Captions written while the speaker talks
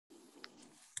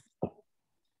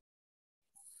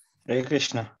Hare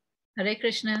Krishna. Hare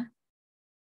Krishna.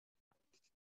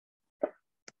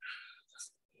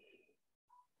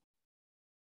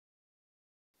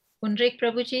 Pundrik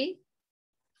Prabhuji?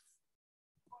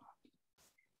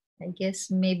 I guess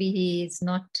maybe he is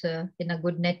not in a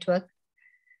good network.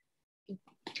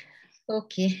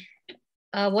 Okay.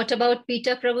 What about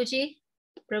Peter Prabhuji?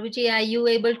 Prabhuji, are you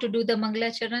able to do the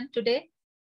Mangalacharan today?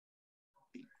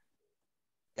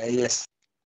 Yes.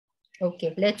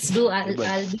 Okay, let's do.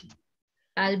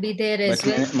 I'll be there as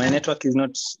well. My network is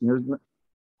not.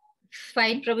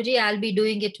 Fine, Prabhuji, I'll be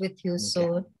doing it with you, okay.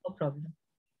 So no problem.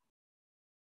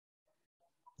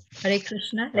 Hare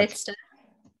Krishna, okay. Let's start.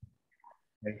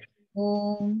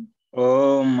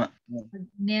 Om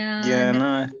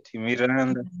Jnana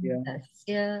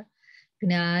Timirandasya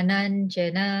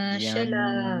Gnananjana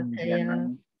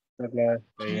Shalakaya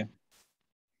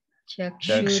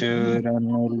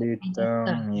Chakshuranmilitam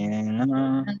Yena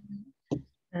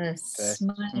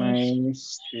Tasmai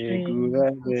Shri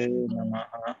Gurave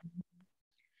Namaha.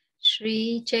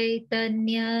 Shri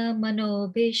Chaitanya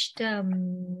Manobhishtam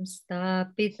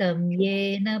Stapitam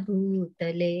Yena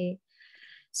Bhutale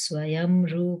Swayam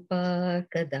Rupa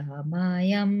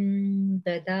Kadamayam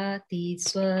Dadati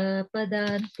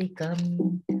Swapadantikam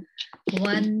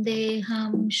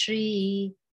Vandeham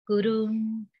Shri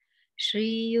Gurum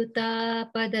Shri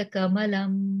Yuta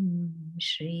Padakamalam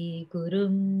Shri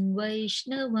Gurum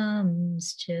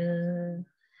Vaishnavamscha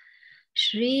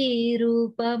Shri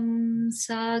Rupam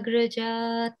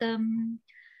Sagrajatam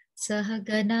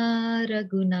Sahagana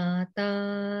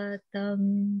Raghunatatam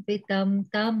Vitam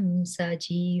Tam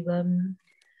Sajivam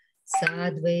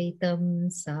Sadvaitam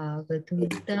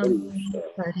Savadutam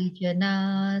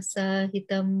Parijana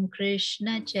Sahitam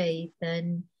Krishna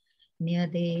Chaitanya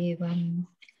Devam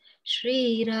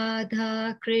Shri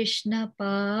Radha Krishna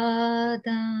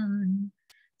Padan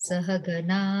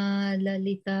Sahagana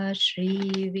Lalita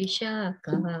Shri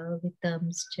Vishakha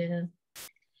Vitamscha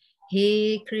He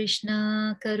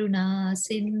Krishna Karuna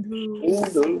Sindhu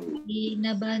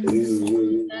Dinabandhu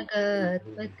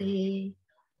Jagatpate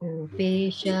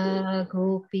Gopesha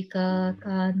Gopika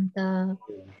Kanta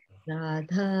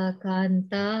Radha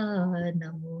Kanta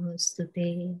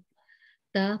Namostute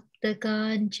Tapta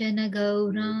Kanchana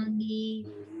Gaurangi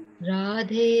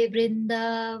Radhe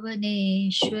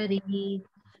Vrindavaneshwari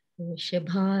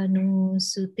Vrishabhanu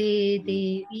Sute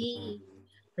Devi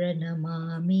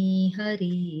Pranamami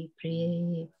Hari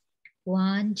Priye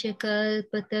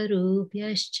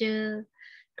Vanchakalpatarubhyascha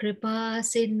Kripa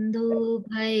Sindhu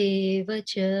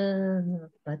Bhaivacha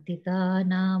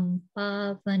Patitanam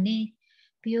Pavane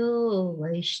Pyo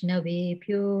Vaishnave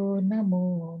Pyo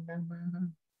Namo Namah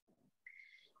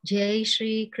Jai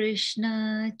Shri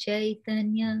Krishna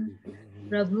Chaitanya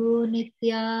Prabhu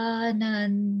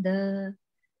Nityananda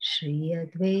Shri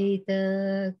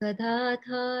Advaita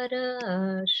Gadadhara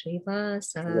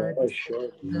Srivasadi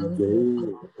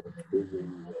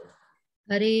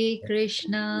Hare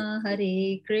Krishna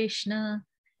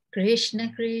Krishna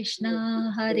Krishna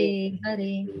Hare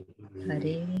Hare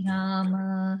Hare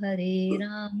Rama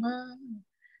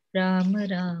Rama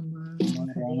Rama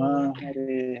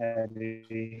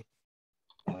Hare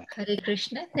Hare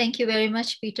Krishna. Thank you very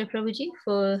much, Peter Prabhuji,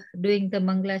 for doing the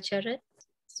Mangalacharan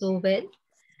so well.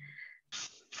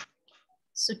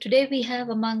 So today we have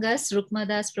among us Rukma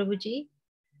Das Prabhuji.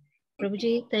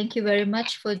 Prabhuji, thank you very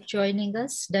much for joining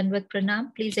us. Danvat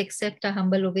Pranam. Please accept our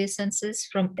humble obeisances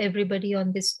from everybody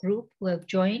on this group who have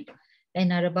joined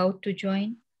and are about to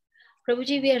join.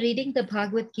 Prabhuji, we are reading the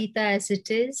Bhagavad Gita as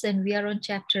it is, and we are on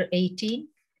chapter 18.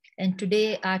 And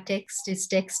today our text is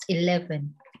text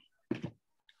 11.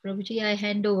 Prabhuji, I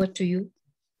hand over to you.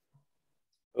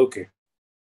 Okay.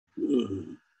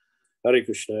 Hare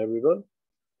Krishna, everyone.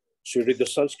 So you read the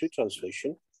Sanskrit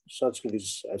translation. Sanskrit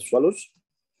is as follows.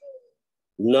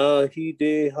 Nahi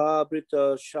deha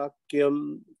brita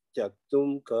shakyam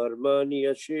tyaktum karma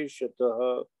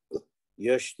niyasheshataha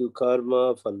yashtu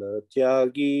karma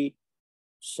phalatyagi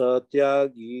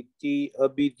satyagiti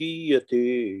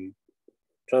abhidiyate.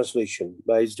 Translation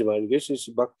by His Divine Grace is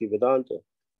Bhakti Vedanta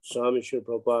Swami Srila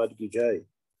Prabhupada Ki Jai.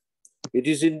 It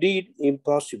is indeed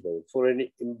impossible for an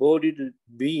embodied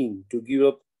being to give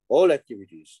up all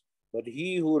activities, but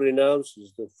he who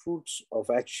renounces the fruits of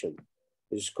action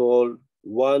is called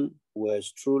one who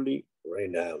has truly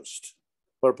renounced.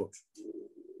 Purport.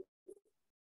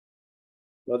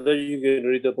 Mother, you can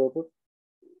read the purport.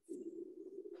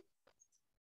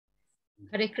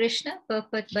 Hare Krishna,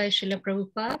 purport by Srila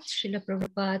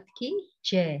Prabhupada Ki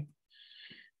Jai.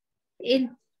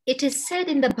 It is said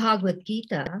in the Bhagavad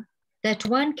Gita that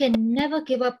one can never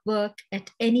give up work at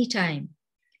any time.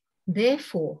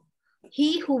 Therefore,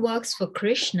 He who works for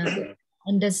Krishna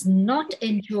and does not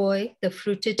enjoy the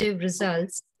fruitive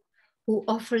results, who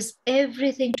offers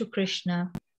everything to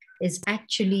Krishna, is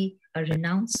actually a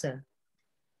renouncer.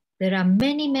 There are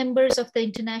many members of the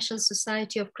International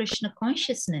Society of Krishna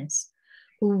Consciousness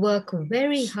who work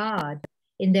very hard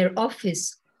in their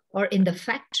office or in the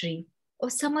factory or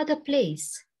some other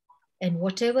place, and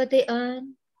whatever they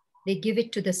earn, they give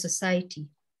it to the society.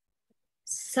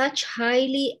 Such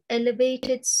highly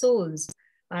elevated souls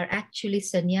are actually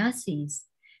sannyasis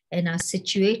and are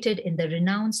situated in the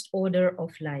renounced order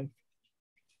of life.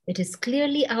 It is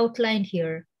clearly outlined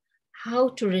here how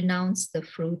to renounce the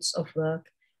fruits of work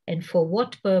and for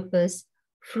what purpose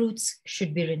fruits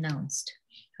should be renounced.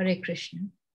 Hare Krishna.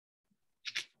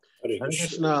 Hare Hare Krishna.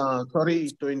 Krishna, sorry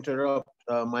to interrupt.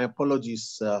 My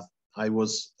apologies. I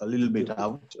was a little bit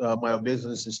out. My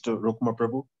obeisance is to Rukma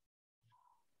Prabhu.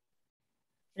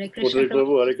 Hare Krishna. Hare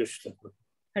Prabhu, Hare Krishna.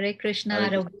 Hare Krishna. Hare Our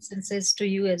Krishna. obeisances to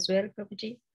you as well,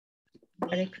 Prabhuji.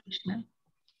 Hare Krishna.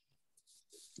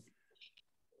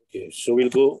 Okay, so we'll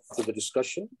go to the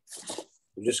discussion.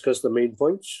 We'll discuss the main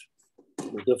points.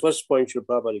 The first point Srila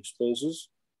Prabhupada explains is,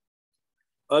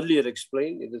 earlier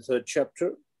explained in the 3rd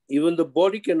chapter, even the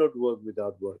body cannot work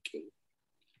without working.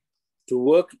 To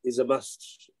work is a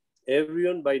must.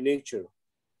 Everyone by nature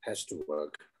has to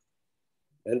work.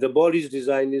 And the body is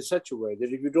designed in such a way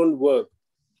that if you don't work,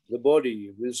 the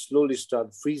body will slowly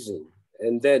start freezing,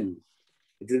 and then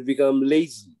it will become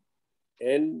lazy,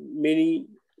 and many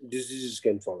diseases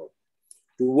can follow.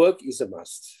 To work is a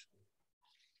must.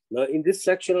 Now, in this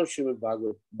section of Srimad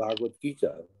Bhagavad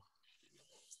Gita,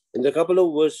 in the couple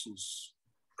of verses,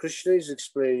 Krishna is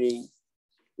explaining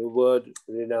the word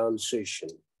renunciation,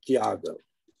 tyaga.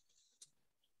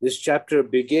 This chapter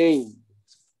began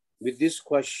with this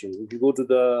question. If you go to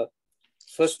the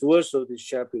first verse of this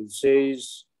chapter, it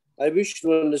says, I wish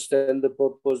to understand the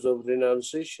purpose of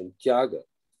renunciation, tyaga,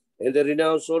 and the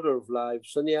renounced order of life,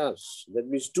 sannyas. That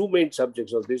means 2 main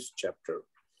subjects of this chapter.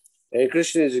 And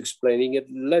Krishna is explaining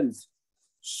at length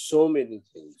so many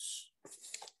things.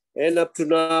 And up to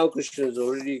now, Krishna has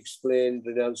already explained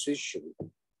renunciation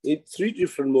in 3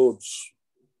 different modes.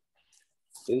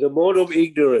 In the mode of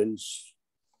ignorance,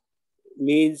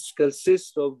 means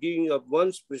consists of giving up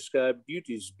one's prescribed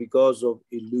duties because of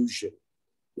illusion.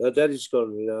 Now that is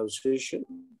called renunciation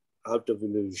out of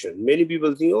illusion. Many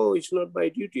people think, oh, it's not my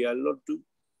duty, I'll not do.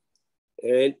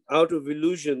 And out of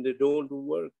illusion, they don't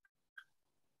work.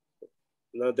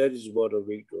 Now that is mode of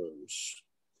ignorance.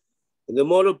 And the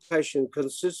mode of passion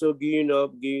consists of giving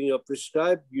up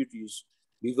prescribed duties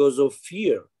because of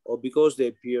fear or because they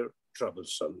appear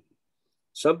troublesome.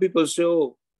 Some people say,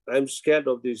 oh, I'm scared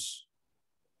of this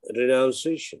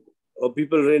renunciation. Or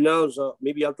people renounce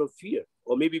maybe out of fear,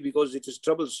 or maybe because it is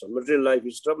troublesome. Material life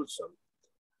is troublesome.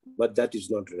 But that is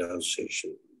not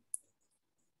renunciation.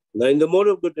 Now in the mode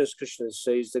of goodness, Krishna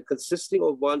says that consisting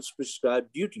of one's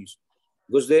prescribed duties,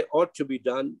 because they ought to be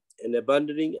done, and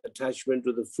abandoning attachment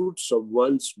to the fruits of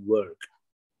one's work.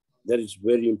 That is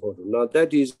very important. Now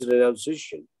that is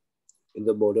renunciation in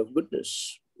the mode of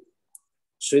goodness.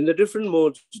 So in the different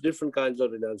modes, different kinds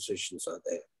of renunciations are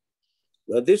there.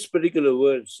 Now this particular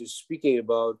verse is speaking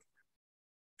about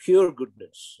pure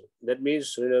goodness. That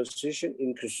means renunciation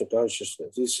in Krishna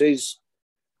consciousness. It says,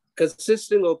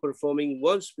 consisting of performing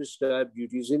one's prescribed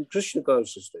duties in Krishna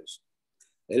consciousness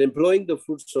and employing the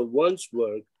fruits of one's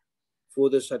work for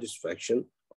the satisfaction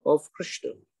of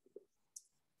Krishna.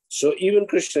 So even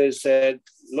Krishna has said,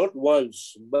 not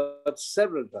once, but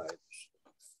several times.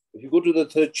 If you go to the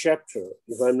 3rd chapter,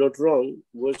 if I'm not wrong,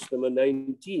 verse number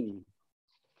 19,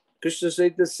 Krishna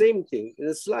said the same thing in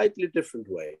a slightly different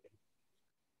way.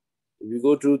 If you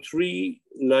go to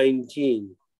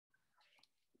 3:19,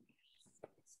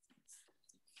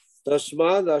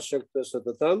 Tasmad ashakta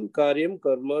satatam karyam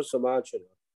karma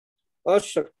samachara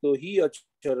ashakto hi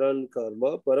acharan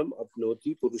karma param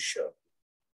apnoti purusha.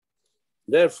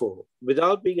 Therefore,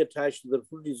 without being attached to the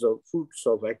fruits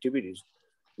of activities,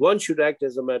 one should act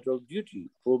as a matter of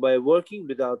duty, for by working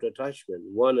without attachment,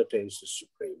 one attains the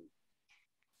supreme.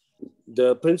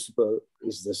 The principle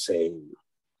is the same.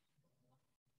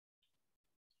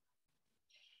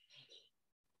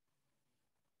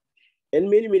 And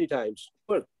many, many times,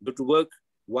 but to work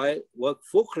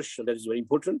for Krishna, that is very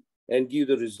important, and give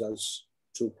the results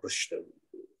to Krishna.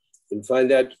 You'll find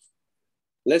that,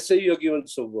 let's say you're given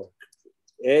some work,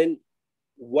 and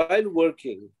while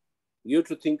working, you have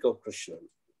to think of Krishna.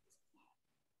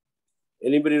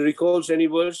 Anybody recalls any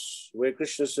verse where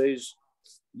Krishna says,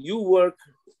 you work,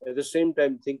 at the same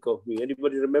time think of me?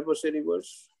 Anybody remembers any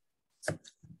verse?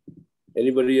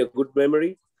 Anybody a good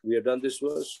memory? We have done this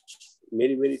verse.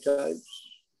 many, many times.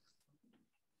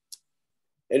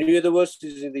 Anyway, the verse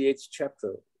is in the 8th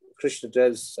chapter. Krishna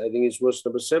tells, I think it's verse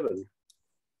number 7.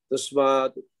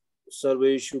 Tasmad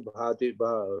sarveshu bhati,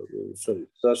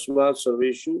 tasmad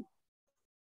sarveshu,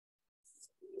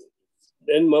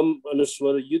 and mam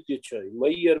anuswara yutyachai,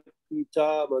 mayar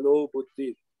pita mano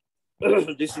buddhi.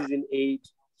 This is in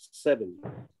 8:7.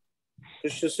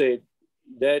 Krishna said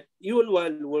that even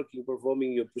while working,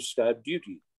 performing your prescribed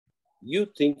duty, you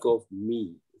think of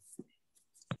me.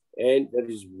 And that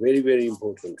is very, very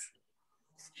important.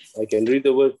 I can read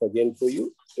the verse again for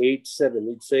you. 8:7.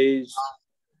 It says,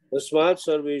 Tasmat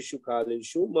sarveshu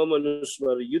kaleshu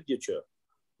mamanusmara yudhyacha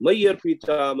mayar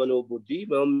pita mano buddhi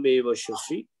mameva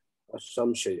shasi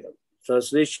asamshaya.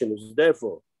 Translation is,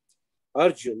 therefore,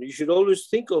 Arjun, you should always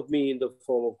think of me in the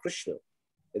form of Krishna.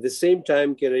 At the same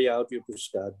time, carry out your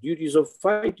prescribed duties of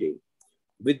fighting.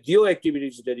 With your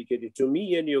activities dedicated to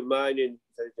me and your mind and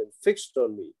intelligence fixed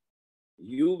on me,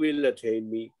 you will attain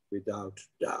me without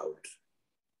doubt.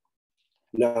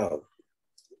 Now,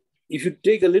 if you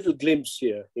take a little glimpse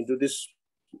here into this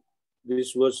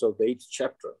verse of the 8th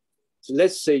chapter, so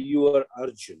let's say you are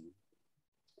Arjun.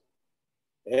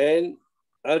 And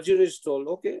Arjun is told,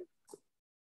 okay,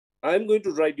 I'm going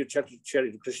to ride your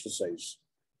chariot to Krishna's size,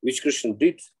 which Krishna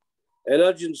did. And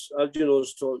Arjun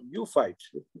was told, you fight.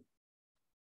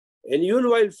 And even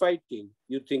while fighting,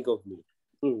 you think of me.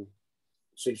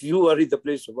 So if you are in the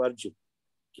place of Arjun,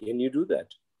 can you do that?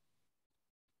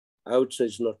 I would say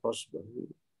it's not possible.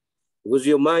 Because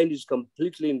your mind is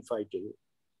completely in fighting.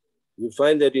 You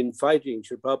find that in fighting,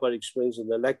 Sri Prabhupada explains in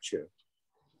the lecture,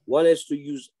 one has to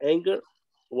use anger,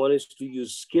 one has to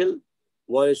use skill,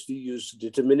 one has to use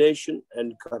determination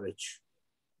and courage.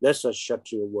 That's a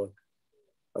Kshatriya work.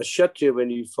 A Kshatriya, when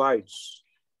he fights,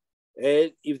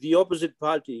 and if the opposite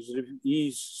party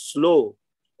is slow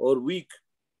or weak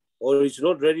or is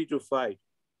not ready to fight,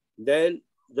 then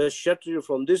the Kshatriya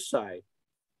from this side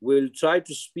will try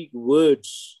to speak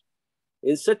words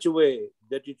in such a way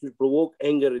that it will provoke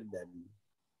anger in them.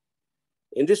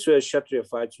 In this way, Kshatriya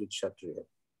fights with Kshatriya.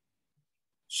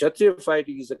 Kshatriya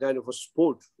fighting is a kind of a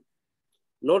sport,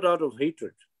 not out of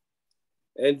hatred.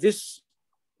 And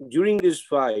during this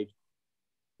fight,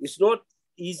 it's not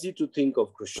easy to think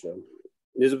of Krishna.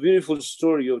 There's a beautiful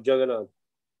story of Jagannath,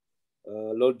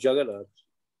 Lord Jagannath.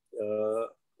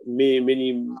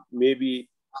 Maybe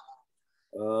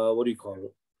what do you call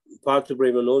it? Partha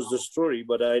Brahma knows the story,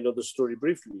 but I know the story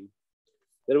briefly.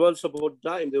 There once upon a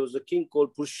time, there was a king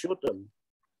called Purushottam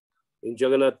in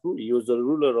Jagannath Puri. He was the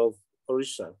ruler of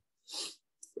Orissa.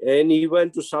 And he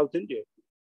went to South India.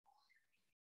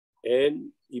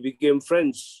 And he became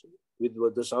friends with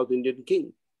the South Indian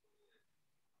king.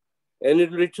 And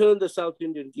in return, the South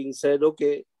Indian king said,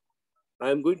 okay,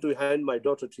 I'm going to hand my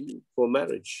daughter to you for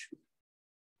marriage.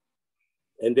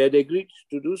 And they had agreed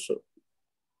to do so.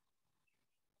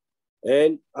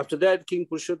 And after that, King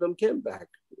Purushottam came back.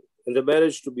 And the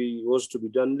marriage was to be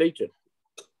done later.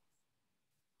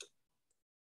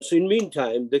 So in the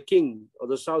meantime, the king, or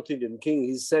the South Indian king,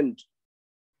 he sent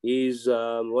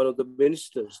one of the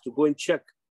ministers to go and check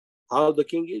how the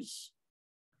king is.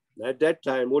 At that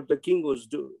time, what the king was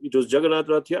doing, it was Jagannath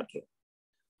Rath Yatra.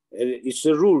 And it's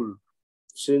a rule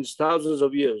since thousands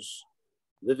of years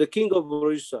that the king of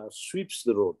Orissa sweeps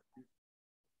the road.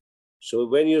 So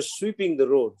when you're sweeping the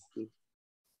road,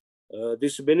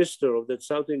 this minister of that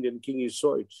South Indian king, he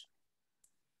saw it.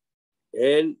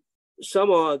 And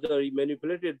somehow or other, he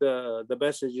manipulated the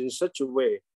message in such a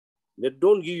way that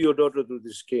don't give your daughter to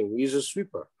this king. He's a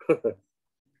sweeper.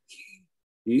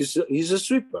 He's a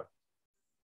sweeper.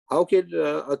 How can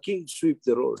a king sweep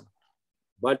the road?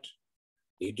 But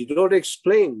he did not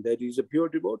explain that he's a pure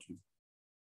devotee.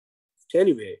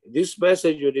 Anyway, this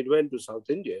message, when it went to South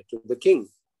India, to the king,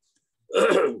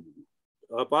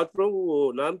 पात प्रभु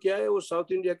वो नाम क्या है वो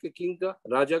south India के king का,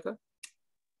 राजा का?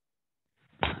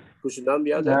 कुछ नाम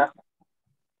याद है?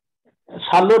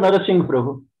 शालो नरसिंह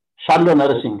प्रभु, शालो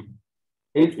Narasimha.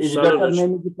 His daughter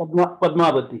name is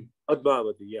Padmavati.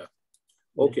 Padmavati, yeah.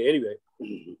 Okay, anyway.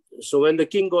 So when the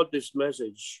king got this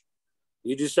message,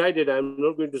 he decided, I'm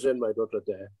not going to send my daughter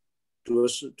there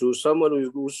to someone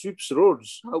who sweeps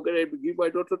roads. How can I give my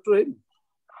daughter to him?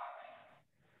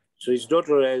 So his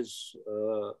daughter, as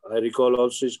I recall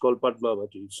also, is called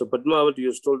Padmavati. So Padmavati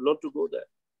was told not to go there.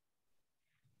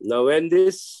 Now when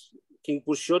this King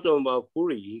Purushottam of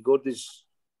Puri, he got this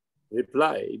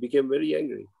reply, he became very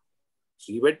angry.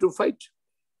 So he went to fight.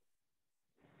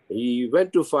 He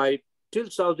went to fight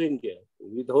till South India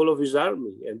with the whole of his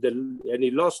army, and he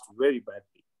lost very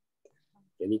badly.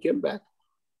 And he came back.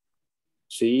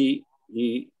 See,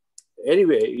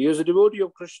 Anyway, he was a devotee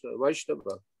of Krishna,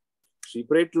 Vaishnava. So he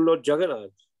prayed to Lord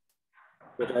Jagannath,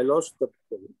 but I lost the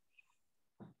battle.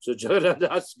 So Jagannath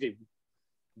asked him,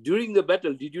 during the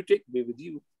battle, did you take me with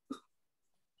you?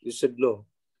 He said, no.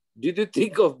 Did you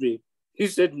think of me? He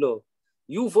said, no.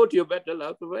 You fought your battle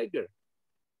out of anger.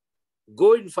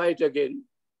 Go and fight again.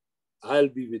 I'll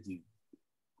be with you.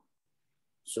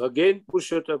 So again,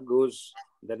 Purushottam goes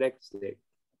the next day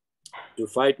to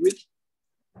fight with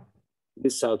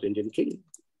this South Indian king.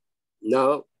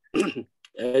 Now,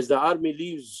 as the army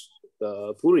leaves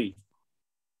Puri,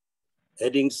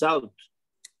 heading south,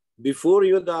 before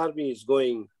even the army is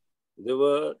going, there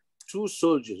were two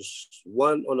soldiers,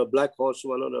 one on a black horse,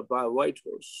 one on a white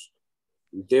horse.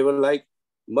 They were like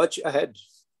much ahead,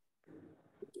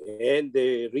 and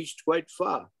they reached quite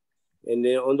far. And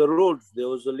on the road, there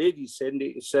was a lady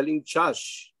selling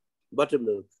chash,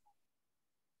 buttermilk.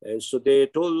 And so they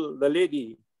told the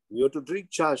lady, you have to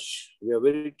drink chash. We are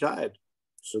very tired.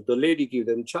 So the lady gave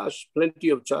them chash, plenty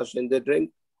of chash, and they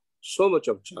drank so much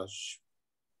of chash.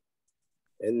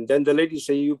 And then the lady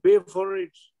said, you pay for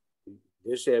it.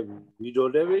 They said, we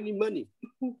don't have any money.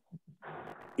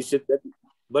 He said,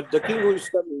 but the king who is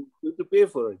coming, you have to pay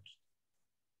for it.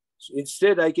 So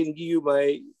instead, I can give you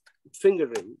my finger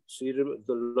ring. So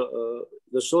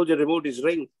the soldier removed his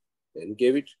ring and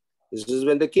gave it. This is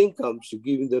when the king comes, you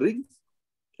give him the ring,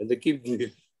 and the king will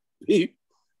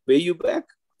pay you back.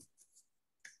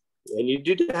 And it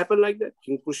did happen like that.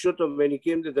 King Purushottam, when he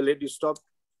came there, the lady stopped.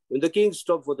 When the king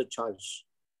stopped for the charge,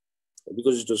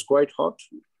 because it was quite hot.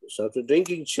 So after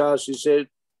drinking charge, he said,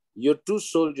 you're two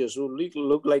soldiers who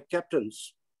look like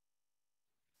captains.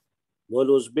 One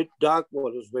was a bit dark,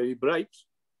 one was very bright.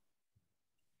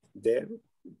 There,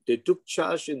 they took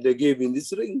charge and they gave me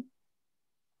this ring.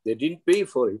 They didn't pay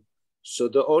for it. So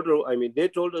the order, they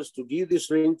told us to give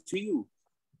this ring to you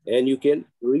and you can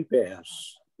repay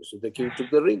us. So the king took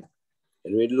the ring.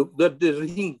 And we looked at the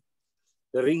ring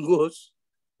was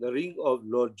the ring of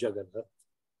Lord Jagannath.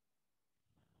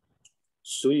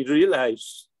 So he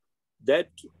realized that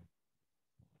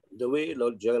the way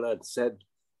Lord Jagannath said,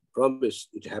 promised,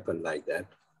 it happened like that.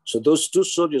 So those two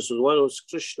soldiers, one was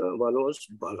Krishna, one was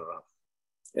Balaram.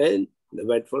 And they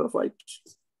went for a fight.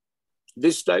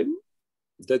 This time,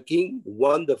 the king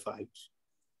won the fight.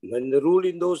 When the rule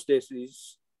in those days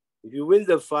is, if you win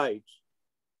the fight,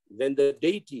 then the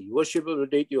deity, worshipable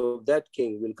deity of that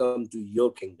king will come to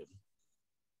your kingdom.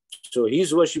 So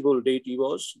his worshipable deity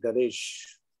was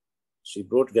Ganesh. She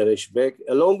brought Ganesh back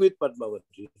along with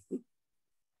Padmavati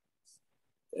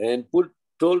and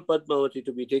told Padmavati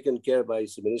to be taken care by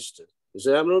his minister. He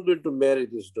said, I'm not going to marry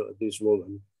this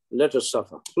woman. Let her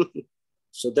suffer.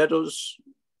 So that was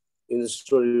in the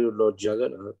story of Lord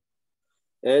Jagannath.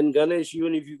 And Ganesh,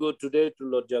 even if you go today to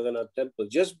Lord Jagannath temple,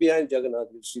 just behind Jagannath,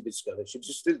 you'll see this Ganesh. It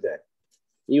is still there,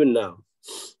 even now.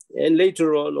 And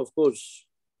later on, of course,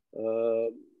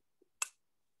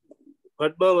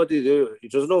 Padmavati,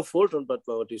 it was no fault on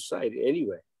Padmavati's side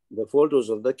anyway. The fault was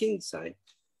on the king's side.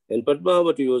 And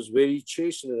Padmavati was very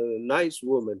chaste and a nice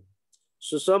woman.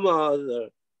 So somehow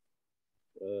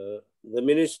the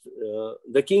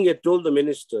king had told the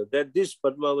minister that this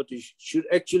Padmavati should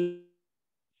actually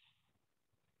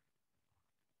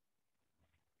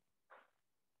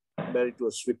married to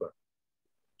a sweeper.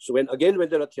 So when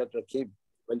the Rath Yatra came,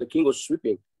 when the king was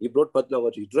sweeping, he brought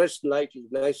Padmavati, dressed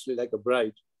nicely like a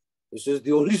bride. He says,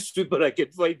 the only sweeper I can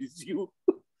find is you.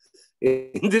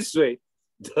 In this way,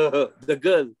 the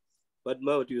girl,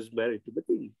 Padmavati, was married to the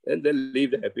king and then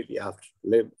lived happily after.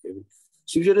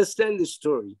 So if you understand this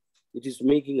story, it is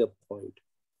making a point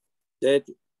that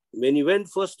when he went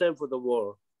first time for the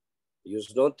war, he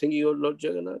was not thinking of Lord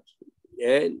Jagannath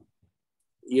and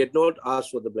he had not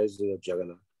asked for the blessing of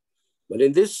Jagannath. But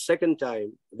in this second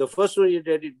time, the first one he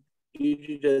did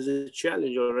it as a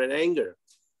challenge or an anger.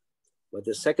 But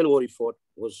the second war he fought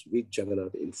was with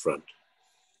Jagannath in front.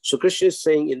 So Krishna is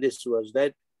saying in this verse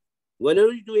that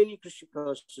whenever you do any Krishna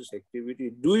conscious activity,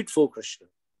 do it for Krishna.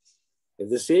 At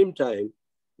the same time,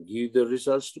 give the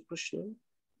results to Krishna.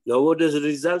 Now, what does the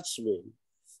results mean?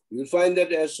 You'll find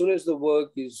that as soon as the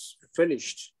work is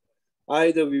finished,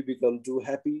 either we become too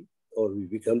happy or we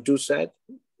become too sad.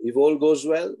 If all goes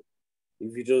well,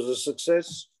 if it was a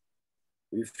success,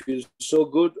 we feel so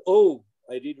good. Oh,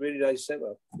 I did very nice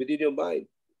seva within your mind,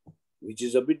 which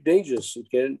is a bit dangerous. It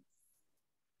can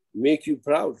make you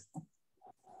proud.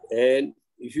 And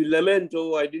if you lament,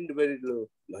 oh, I didn't do very low,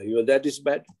 even that is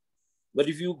bad. But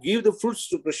if you give the fruits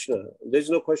to Krishna, there's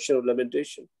no question of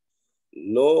lamentation,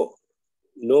 no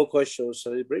question of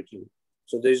celebrating.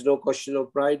 So there's no question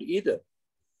of pride either.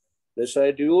 That's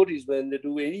why devotees, when they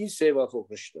do any seva for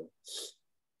Krishna,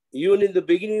 Even in the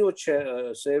beginning of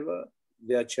Seva,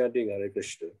 they are chanting Hare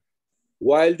Krishna.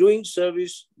 While doing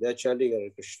service, they are chanting Hare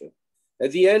Krishna.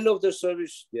 At the end of the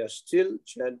service, they are still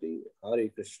chanting Hare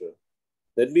Krishna.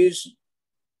 That means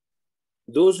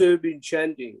those who have been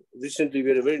chanting, recently we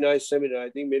had a very nice seminar, I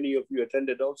think many of you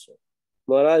attended also.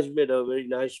 Maharaj made a very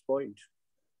nice point.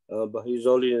 His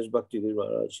Holiness Bhakti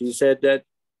Maharaj. He said that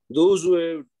those who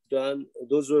have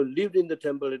lived in the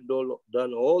temple and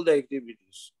done all the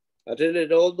activities,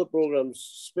 attended all the programs,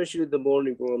 especially the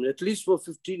morning program, at least for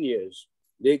 15 years,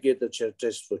 they get the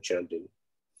test for chanting.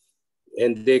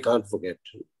 And they can't forget,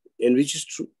 and which is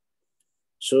true.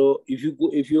 So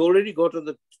if you already got on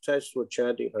the test for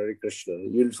chanting Hare Krishna,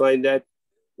 you'll find that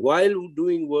while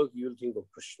doing work, you'll think of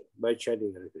Krishna by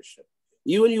chanting Hare Krishna.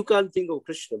 Even you can't think of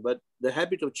Krishna, but the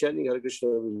habit of chanting Hare Krishna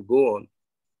will go on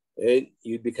and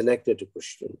you'll be connected to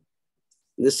Krishna.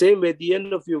 In the same way, at the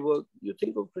end of your work, you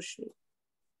think of Krishna.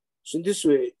 So in this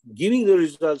way, giving the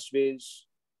results means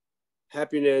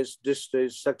happiness,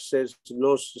 distress, success,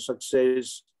 no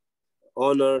success,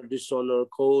 honor, dishonor,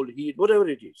 cold, heat, whatever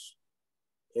it is.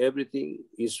 Everything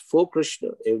is for Krishna.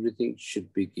 Everything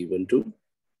should be given to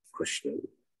Krishna.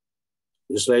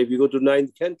 Just like we go to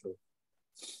 9th canto,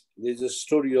 there's a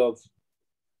story of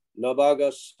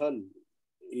Nabaga's son.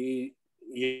 He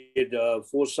had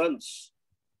 4 sons,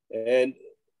 and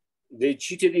they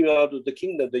cheated him out of the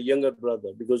kingdom, the younger brother,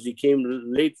 because he came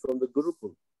late from the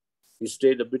Gurukul. He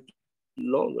stayed a bit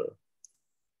longer.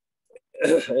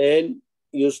 And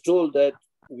he was told that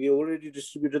we already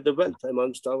distributed the wealth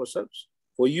amongst ourselves.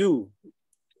 For you,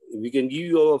 we can give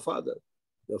you our father.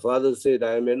 The father said,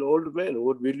 I am an old man.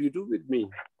 What will you do with me?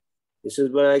 He says,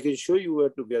 but I can show you where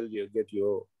to get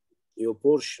your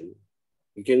portion.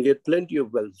 You can get plenty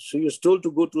of wealth. So he was told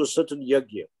to go to a certain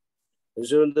yajna. And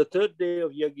so on the 3rd day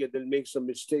of yajna, they'll make some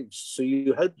mistakes. So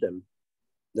you help them,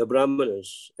 the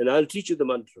brahmanas, and I'll teach you the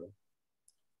mantra.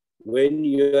 When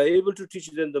you are able to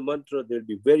teach them the mantra, they'll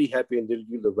be very happy and they'll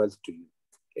give the wealth to you.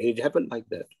 And it happened like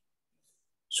that.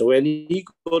 So when he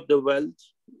got the wealth,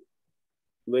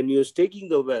 when he was taking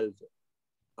the wealth,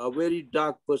 a very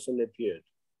dark person appeared,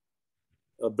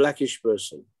 a blackish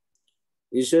person.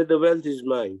 He said, the wealth is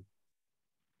mine.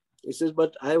 He says,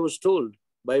 but I was told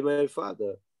by my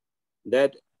father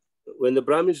that when the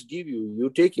Brahmins give you, you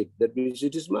take it. That means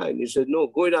it is mine. He said, no,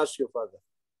 go and ask your father.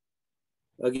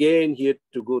 Again, he had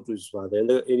to go to his father.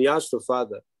 And he asked the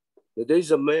father that there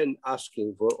is a man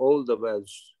asking for all the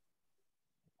wealth.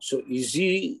 So is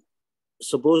he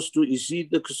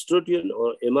the custodian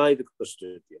or am I the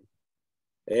custodian?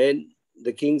 And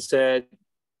the king said,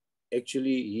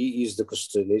 actually, he is the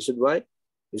custodian. He said, why?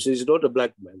 He said, he's not a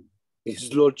black man.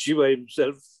 He's Lord Shiva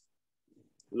himself.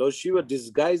 Lord Shiva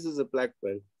disguises a black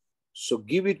man. So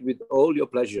give it with all your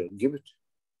pleasure. Give it.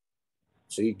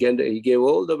 So he gave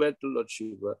all the wealth to Lord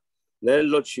Shiva. Then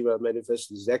Lord Shiva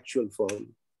manifested his actual form.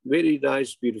 Very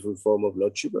nice, beautiful form of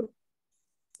Lord Shiva.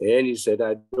 And he said,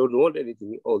 I don't want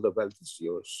anything. All the wealth is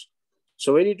yours.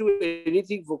 So when you do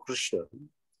anything for Krishna,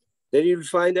 then you'll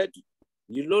find that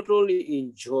you not only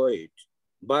enjoy it,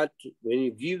 but when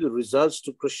you give the results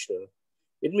to Krishna,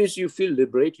 it means you feel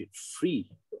liberated,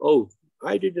 free. Oh,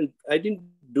 I didn't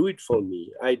do it for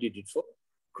me. I did it for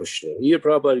Krishna. Here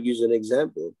Prabhupada gives an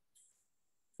example.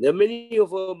 There are many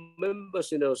of our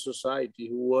members in our society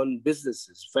who own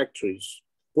businesses, factories.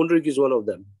 Pundarik is one of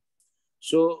them.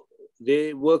 So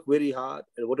they work very hard,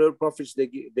 and whatever profits they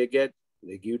get,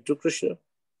 they give to Krishna.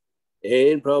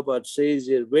 And Prabhupada says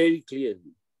here very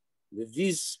clearly that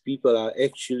these people are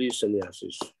actually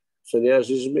sannyasis.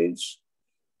 Sannyasis means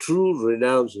true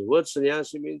renouncing. What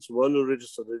sannyasi means? One who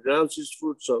renounces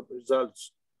fruits of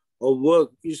results of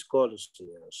work is called a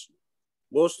sannyasi.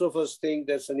 Most of us think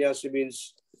that sannyasi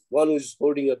means one who is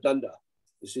holding a danda.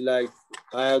 You see, like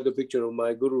I have the picture of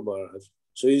my Guru Maharaj.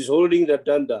 So he's holding the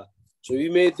danda. So we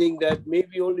may think that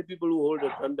maybe only people who hold a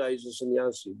danda is a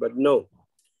sannyasi, but no.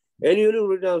 Anyone who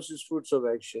renounces fruits of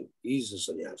action is a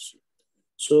sannyasi.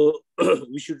 So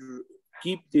we should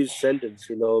keep this sentence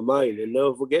in our mind and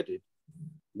never forget it,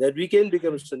 that we can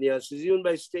become sannyasis even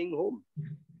by staying home,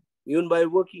 even by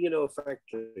working in our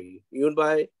factory, even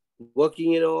by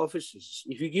working in our offices.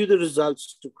 If you give the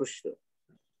results to Krishna,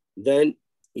 then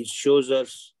it shows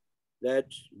us that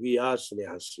we are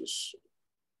sannyasis.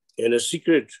 And a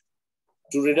secret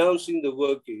to renouncing the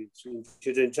work is, in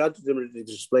Chaitanya it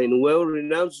explained, whoever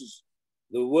renounces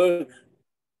the work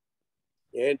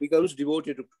and becomes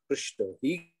devoted to Krishna,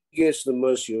 he gets the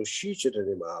mercy of Sri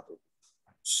Chaitanya Mahaprabhu.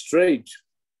 Straight,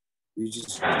 which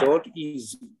is not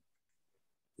easy.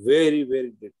 Very,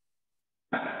 very big.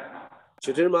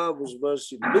 Chaitanya Mahaprabhu's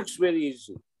mercy looks very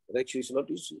easy, but actually it's not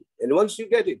easy. And once you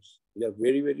get it, We are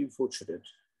very, very fortunate.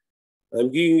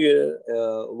 I'm giving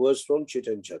a verse from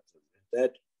Chaitanya Chaitanya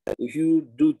that if you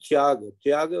do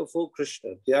tyaga for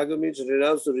Krishna, tyaga means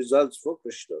renounce the results for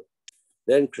Krishna,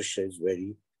 then Krishna is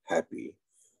very happy.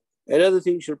 Another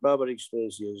thing Srila Prabhupada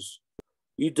explains is,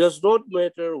 it does not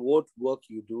matter what work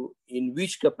you do, in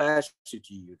which capacity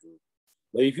you do.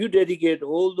 But if you dedicate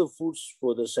all the fruits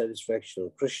for the satisfaction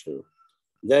of Krishna,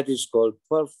 that is called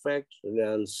perfect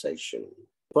renunciation.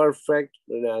 Perfect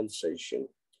renunciation.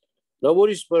 Now, what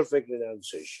is perfect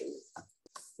renunciation?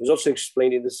 It's also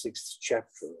explained in the 6th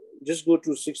chapter. Just go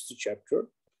to 6th chapter.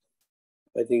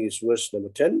 I think it's verse number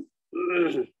 10.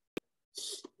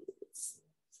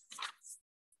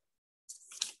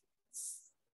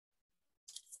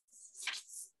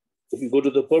 If you go to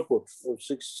the purport of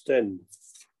 6:10,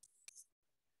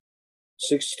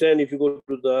 6:10, if you go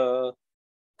to the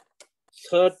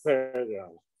 3rd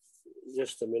paragraph,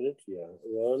 just a minute, yeah,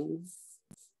 1,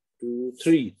 2,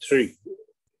 3, 3.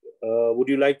 Would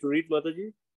you like to read,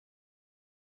 Mataji?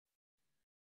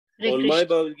 On my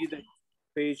Bhagavad Gita,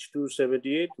 page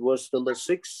 278, verse number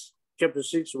 6, chapter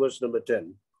 6, verse number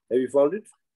 10. Have you found it?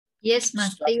 Yes,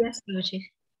 Master. Yes,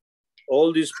 Prabhuji.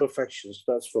 All these perfections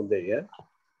starts from there, yeah?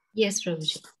 Yes,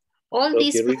 Prabhuji. All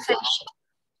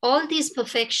these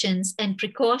perfections and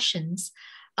precautions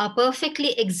are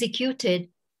perfectly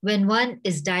executed when one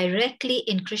is directly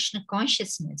in Krishna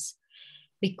consciousness,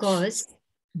 because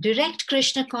direct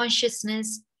Krishna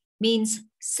consciousness means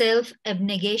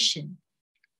self-abnegation,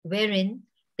 wherein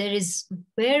there is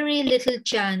very little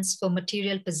chance for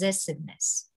material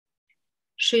possessiveness.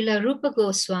 Srila Rupa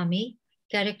Goswami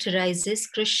characterizes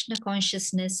Krishna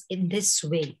consciousness in this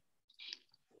way.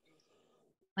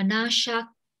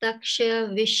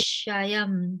 Anashaktaksha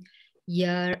vishayam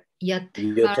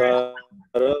yatharam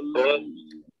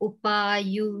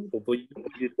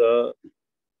upayujita.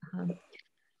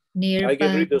 I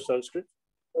can read the Sanskrit.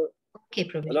 Okay,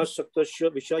 Prabhuji. Anashaktasya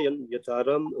vishayam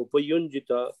yatharam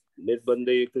upayunjita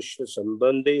nirbande Krishna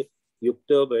sambande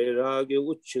yukta vairagya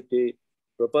uchyate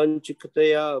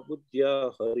prapanchikataya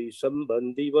buddhya hari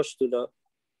sambandhi vastuna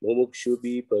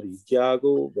mumukshubi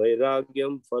parityago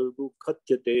vairagyam falgu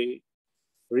khatyate.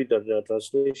 Read the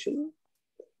translation.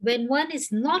 When one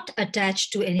is not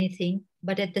attached to anything,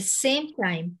 but at the same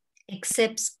time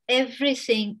accepts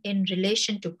everything in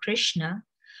relation to Krishna,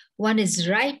 one is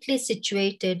rightly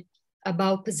situated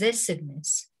above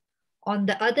possessiveness. On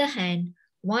the other hand,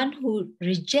 one who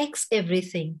rejects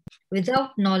everything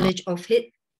without knowledge of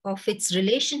its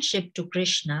relationship to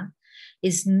Krishna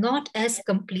is not as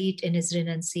complete in his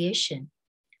renunciation.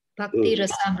 Bhakti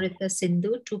Rasamrita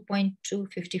Sindhu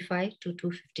 2.255 to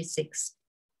 256.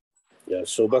 Yeah,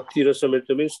 so Bhakti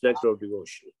Rasamrita means nectar of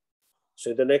devotion.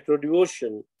 So in the nectar of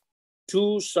devotion,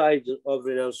 2 sides of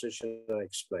renunciation are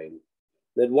explained.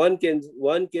 That one can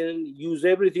use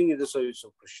everything in the service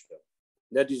of Krishna.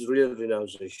 That is real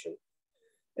renunciation.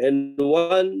 And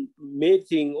one may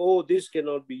think, oh, this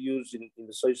cannot be used in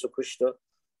the service of Krishna,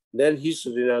 then his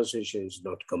renunciation is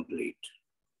not complete.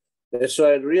 That's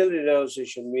why real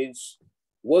renunciation means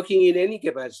working in any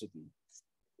capacity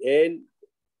and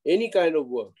any kind of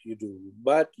work you do,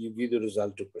 but you give the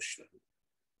result to Krishna.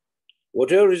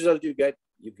 Whatever result you get,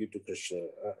 you give to Krishna.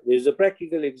 There's a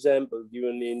practical example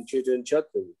given in Chaitanya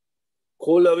Chaitanya.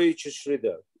 Kholave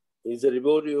Shrida is a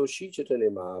devotee of Sri Chaitanya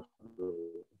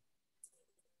Mahaprabhu.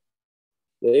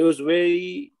 He was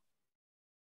very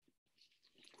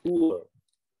poor,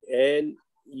 and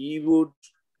he would,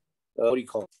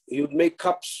 he would make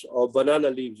cups of banana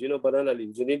leaves. You know, banana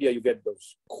leaves. In India, you get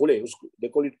those. Khole, they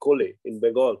call it khole in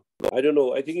Bengal. I don't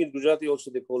know. I think in Gujarati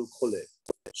also they call khole.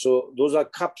 So those are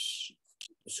cups.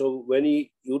 So when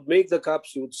he would make the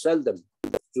cups, he would sell them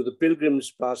to the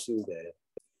pilgrims passing there.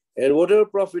 And whatever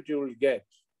profit he will get,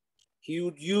 he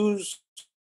would use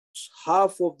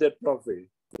half of that profit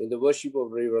in the worship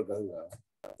of River Ganga.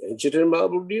 And Chaitanya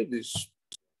Mahaprabhu knew this,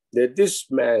 that this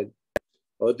man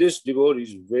or this devotee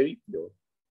is very pure.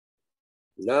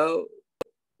 Now,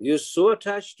 you're so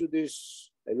attached to this.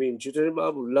 I mean, Chaitanya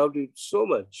Mahaprabhu loved it so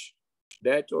much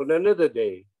that on another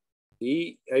day,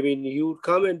 he would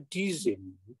come and tease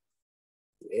him.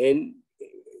 And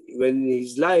when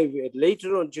his life,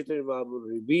 later on, Chaitanya Mahaprabhu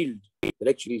revealed that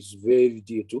actually is very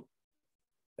dear to.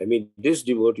 I mean, this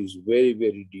devotee is very,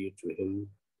 very dear to him.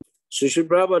 So Srila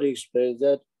Prabhupada explains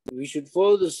that we should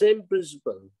follow the same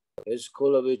principle as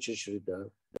Kolavecha Shrita,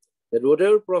 that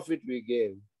whatever profit we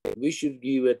give, we should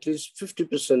give at least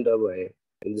 50% away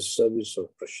in the service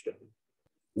of Krishna.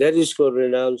 That is called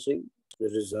renouncing the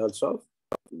results of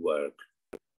work.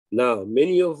 Now,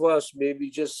 many of us may be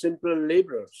just simple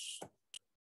laborers.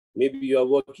 Maybe you are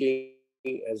working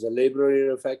as a laborer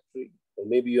in a factory, or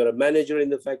maybe you're a manager in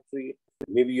the factory,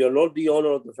 maybe you're not the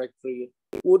owner of the factory.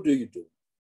 What do you do?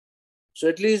 So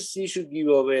at least you should give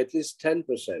away at least 10%.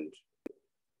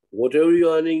 Whatever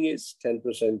you're earning is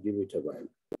 10%, give it away.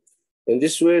 In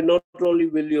this way, not only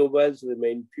will your wealth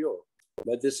remain pure,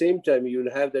 but at the same time,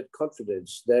 you'll have that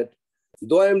confidence that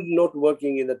though I'm not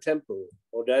working in the temple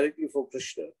or directly for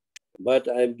Krishna, but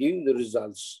I'm giving the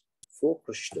results for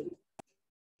Krishna.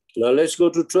 Now let's go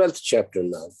to 12th chapter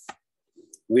now,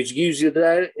 which gives you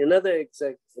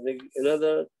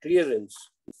another clearance.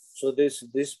 So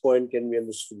this point can be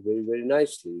understood very, very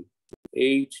nicely.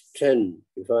 8:10,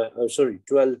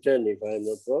 12:10, if I'm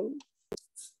not wrong.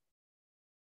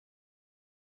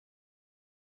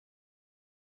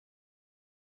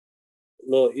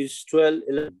 No, it's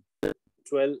 12:11.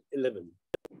 12:11.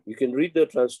 You can read the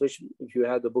translation if you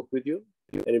have the book with you.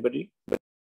 Anybody?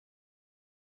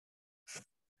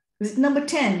 Is it number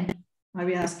 10? Are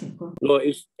we asking for? No,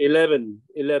 it's 11.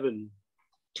 11.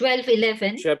 12,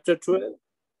 11. Chapter 12.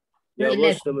 Yeah, 11.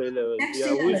 verse number 11. Text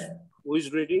Yeah, 11. who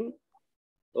is reading?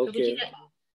 Okay.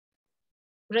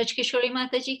 Raj Kishori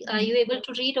Mataji, are you able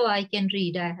to read or I can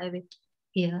read? I have it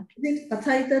here.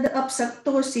 Athaytad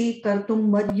apsaktosi kartum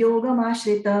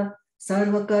madyogamashrita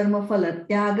sarvakarma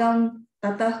phalatyagam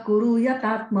tatah kuru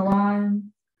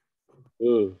yatatmavan.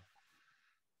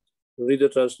 Read the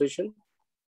translation.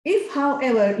 If,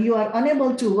 however, you are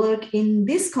unable to work in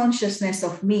this consciousness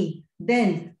of me,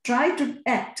 then try to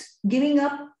act, giving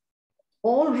up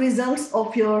all results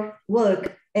of your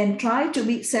work and try to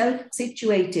be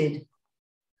self-situated.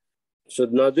 So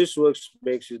now this works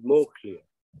makes it more clear.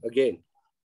 Again,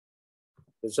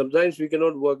 and sometimes we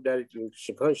cannot work directly in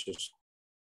Krishna consciousness.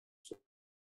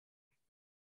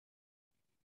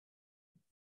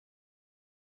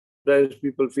 Sometimes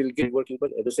people feel guilty working,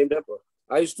 but at the same time,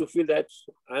 I used to feel that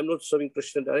I'm not serving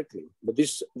Krishna directly. But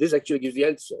this actually gives the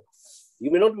answer. You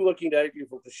may not be working directly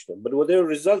for Krishna, but whatever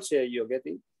results here you're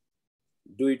getting,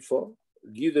 do it for,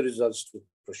 give the results to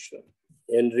Krishna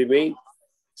and remain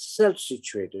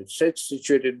self-situated.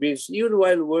 Self-situated means even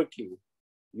while working,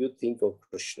 you think of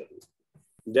Krishna.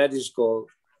 That is called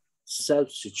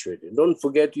self-situated. Don't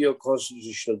forget your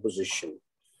constitutional position.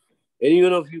 Any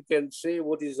one of you can say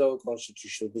what is our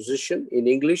constitutional position in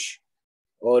English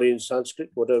or in Sanskrit,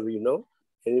 whatever you know.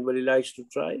 Anybody likes to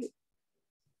try?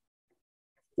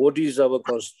 What is our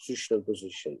constitutional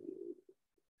position?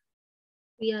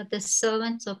 We are the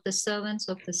servants of the servants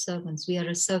of the servants. We are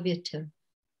a servitor.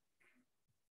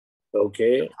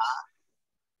 Okay.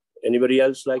 Anybody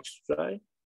else likes to try?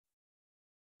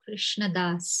 Krishna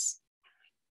Das.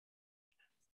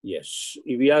 Yes,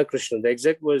 we are Krishna. The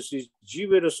exact verse is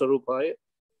Jivera Sarupaya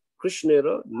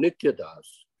Krishnera Nitya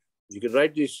Das. You can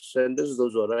write this sentence,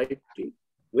 those who are writing.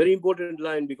 Very important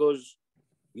line because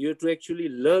you have to actually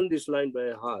learn this line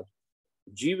by heart.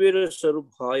 Jivera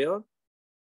Sarupaya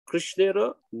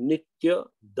Krishnera Nitya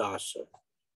Dasa.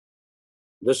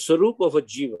 The Sarup of a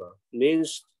Jiva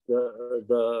means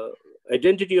the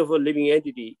identity of a living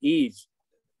entity is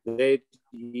that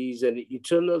he is an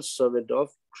eternal servant of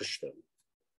Krishna.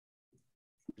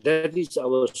 That is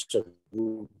our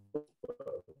Sarup.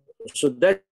 So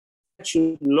that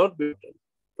should not be written.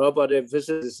 Prabhupada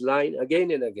emphasizes this line again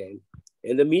and again.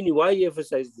 And the meaning why he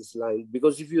emphasizes this line,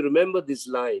 because if you remember this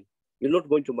line, you're not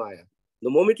going to Maya. The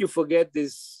moment you forget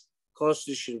this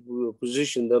constitutional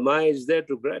position, the Maya is there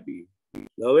to grab you.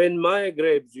 Now when Maya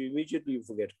grabs you, immediately you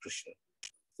forget Krishna.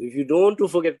 So if you don't want to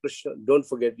forget Krishna, don't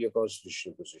forget your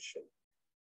constitutional position.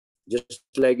 Just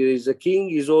like there is a king,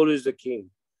 he is always the king.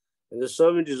 And the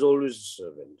servant is always the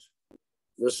servant.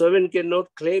 The servant cannot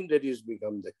claim that he has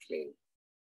become the king.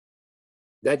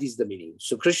 That is the meaning.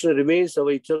 So Krishna remains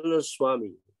our eternal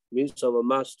Swami, means our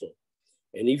master.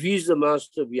 And if he is the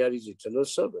master, we are his eternal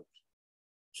servant.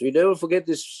 So we never forget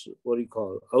this, what we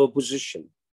call, our position.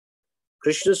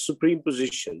 Krishna's supreme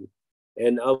position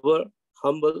and our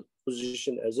humble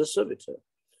position as a servitor.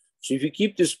 So if you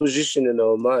keep this position in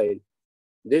our mind,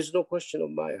 there's no question of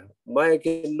Maya. Maya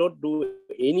cannot do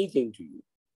anything to you.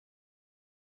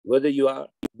 Whether you are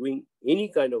doing any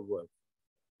kind of work,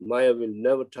 Maya will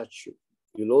never touch you.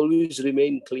 You'll always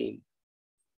remain clean.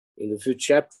 In the fifth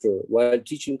chapter, while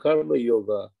teaching Karma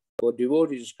Yoga for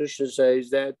devotees, Krishna says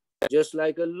that just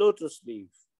like a lotus leaf,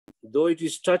 though it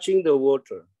is touching the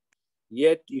water,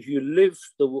 yet if you lift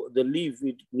the leaf,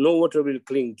 no water will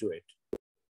cling to it.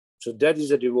 So that is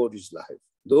a devotee's life.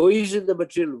 Though he is in the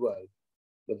material world,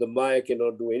 but the Maya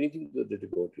cannot do anything to the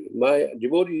devotee.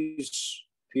 Devotee is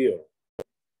pure.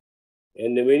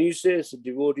 And when you say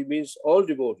devotee, means all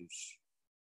devotees.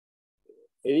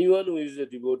 anyone who is a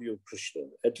devotee of Krishna,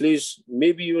 at least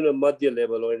maybe even a Madhya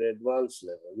level or an advanced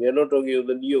level. We are not talking of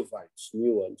the neophytes,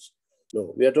 new ones.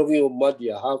 No, we are talking of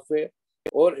Madhya, halfway,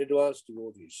 or advanced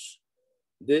devotees.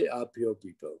 They are pure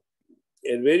people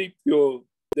and very pure,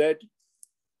 that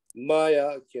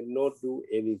Maya cannot do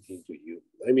anything to you.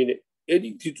 I mean,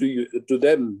 anything to you, to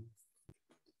them,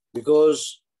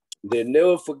 because they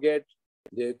never forget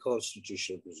their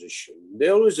constitutional position. They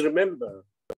always remember,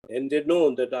 and they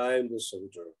know that I am the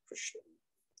servitor of Krishna.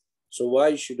 So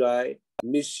why should I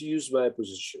misuse my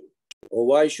position? Or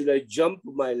why should I jump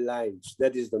my lines?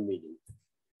 That is the meaning.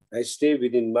 I stay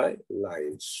within my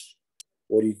lines.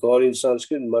 What you call in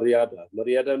Sanskrit, Maryada.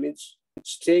 Maryada means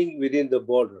staying within the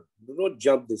border. Do not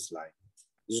jump this line.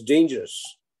 It's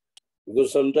dangerous.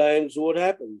 Because sometimes what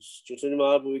happens, Chaitanya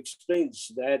Mahaprabhu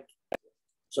explains that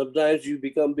sometimes you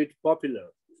become a bit popular,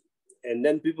 and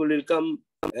then people will come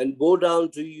and bow down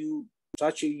to you,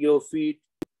 touching your feet,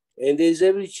 and there's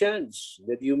every chance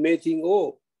that you may think,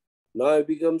 oh, now I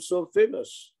become so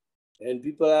famous, and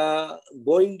people are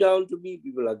bowing down to me,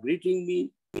 people are greeting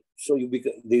me, so you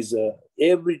become, there's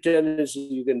every tendency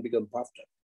you can become puffed up.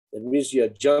 That means you are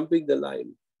jumping the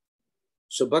line.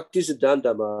 So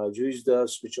Bhaktisiddhanta Maharaj, who is the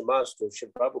spiritual master of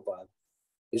Srila Prabhupada,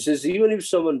 he says, even if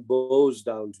someone bows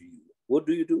down to you, what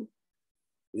do?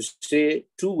 You say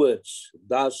two words,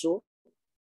 Daso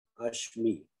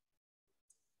Ashmi.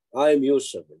 I am your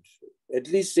servant. At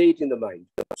least say it in the mind.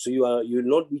 So you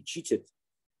will not be cheated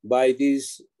by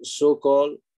this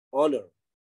so-called honor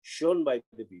shown by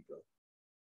the people.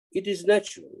 It is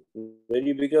natural. When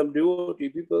you become devotee,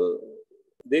 people,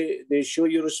 they show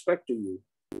your respect to you.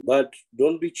 But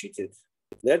don't be cheated.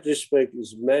 That respect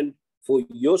is meant for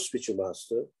your spiritual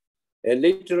master, and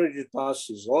later it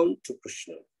passes on to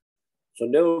Krishna. So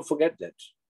never forget that.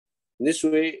 In this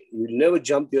way, you will never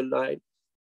jump your line.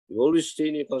 You always stay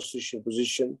in your constitutional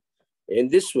position. And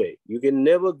this way, you can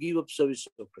never give up service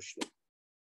to Krishna.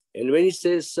 And when he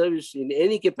says service in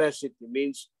any capacity,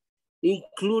 means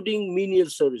including menial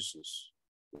services.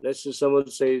 Let's say someone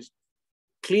says,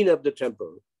 clean up the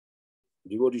temple.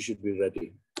 Devotee should be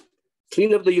ready.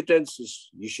 Clean up the utensils,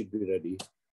 you should be ready.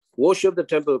 Wash up the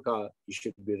temple car, you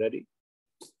should be ready.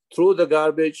 Throw the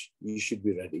garbage, you should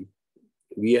be ready.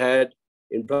 We had,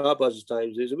 in Prabhupada's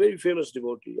times, there's a very famous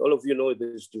devotee. All of you know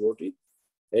this devotee.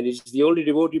 And he's the only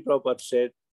devotee Prabhupada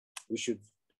said we should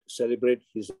celebrate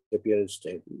his appearance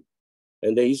day.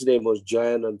 And his name was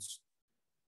Jayanand.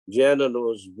 Jayanand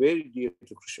was very dear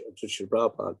to Srila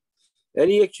Prabhupada.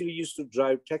 And he actually used to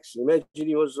drive taxi. Imagine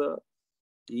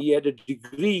he had a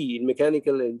degree in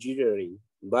mechanical engineering,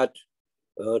 but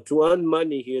to earn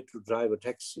money, he had to drive a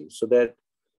taxi so that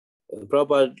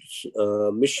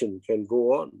Prabhupada's mission can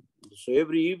go on. So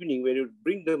every evening when you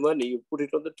bring the money, you put it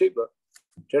on the table.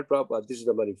 Tell Prabhupada, this is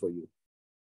the money for you.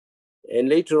 And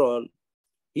later on,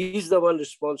 he is the one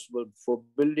responsible for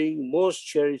building most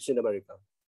chariots in America.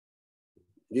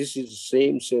 This is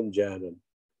the same Jayanand.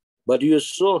 But he was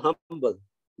so humble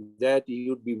that he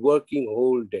would be working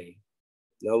whole day.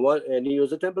 And he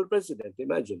was a temple president,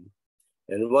 imagine.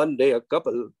 And one day a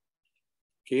couple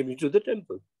came into the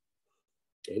temple.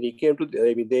 And he came to,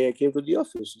 they came to the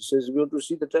office. He says, we want to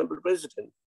see the temple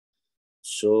president.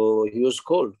 So he was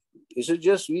called. He said,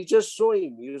 we just saw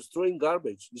him. He was throwing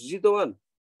garbage. Is he the one?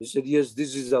 He said, yes,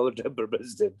 this is our temple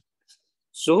president.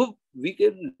 So we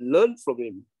can learn from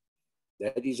him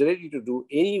that he's ready to do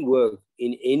any work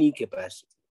in any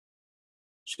capacity.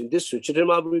 So in this way, Chaitanya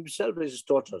Mahaprabhu himself has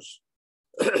taught us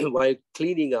while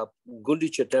cleaning up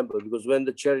Gundicha temple, because when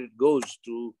the chariot goes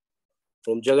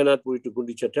from Jagannath Puri to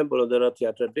Gundicha temple on the Rath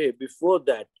Yatra day, before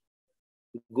that,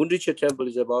 Gundicha temple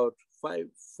is about 4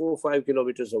 or 5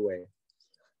 kilometers away.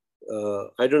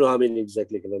 I don't know how many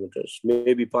exactly kilometers,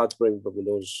 maybe Path Prabhu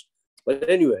knows. But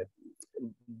anyway,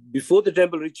 before the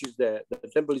temple reaches there, the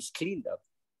temple is cleaned up.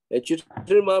 And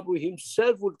Chaitanya Mahaprabhu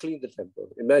himself would clean the temple.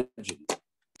 Imagine,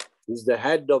 he's the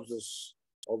head of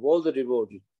all the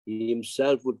devotees. He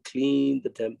himself would clean the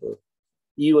temple,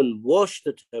 even wash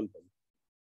the temple.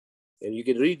 And you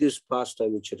can read this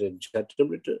pastime in Chaitanya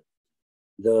Charitamrita,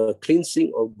 the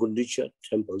cleansing of Gundicha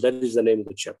temple. That is the name of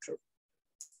the chapter.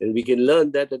 And we can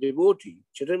learn that a devotee,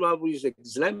 Chaitanya Mahaprabhu is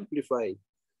exemplifying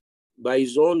by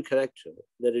his own character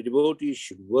that a devotee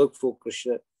should work for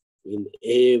Krishna in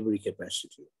every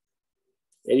capacity.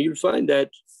 And you'll find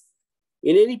that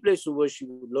in any place of worship,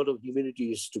 a lot of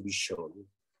humility is to be shown.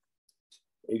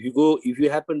 If you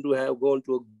happen to have gone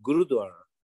to a Gurudwara,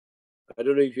 I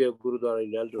don't know if you have Gurudwara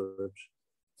in Eldoret.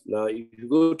 Now, if you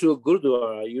go to a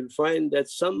Gurudwara, you'll find that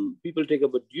some people take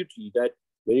up a duty that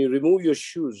when you remove your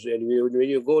shoes and when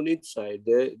you're going inside,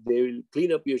 they will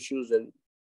clean up your shoes and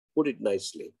put it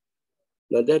nicely.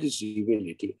 Now that is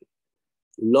humility,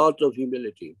 lot of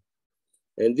humility.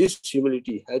 And this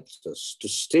humility helps us to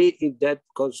stay in that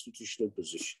constitutional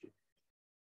position.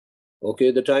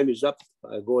 Okay, the time is up.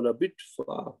 I've gone a bit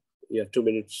far. Yeah, 2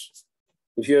 minutes.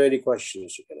 If you have any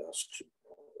questions, you can ask.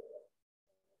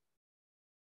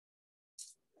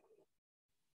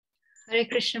 Hare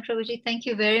Krishna, Prabhuji. Thank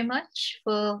you very much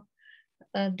for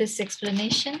this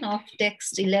explanation of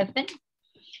text 11,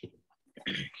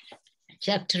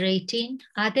 chapter 18.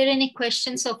 Are there any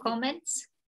questions or comments?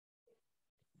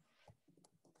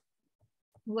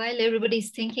 While everybody is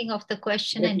thinking of the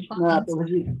question and comments.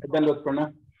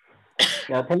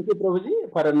 Yeah, thank you,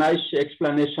 Prabhuji, for a nice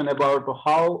explanation about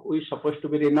how we're supposed to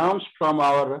be renounced from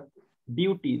our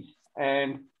duties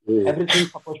and everything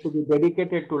supposed to be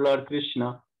dedicated to Lord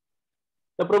Krishna.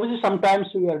 So, Prabhuji, sometimes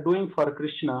we are doing for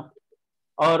Krishna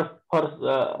or for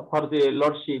the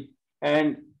Lordship,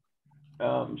 and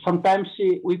sometimes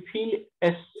we feel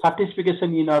a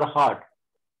satisfaction in our heart.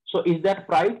 So, is that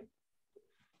pride?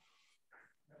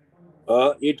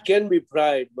 It can be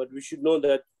pride, but we should know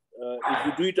that if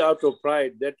you do it out of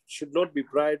pride, that should not be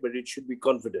pride, but it should be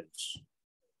confidence.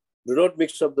 Do not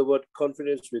mix up the word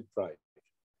confidence with pride.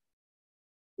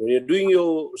 When you're doing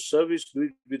your service, do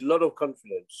it with a lot of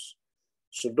confidence.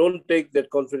 So don't take that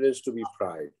confidence to be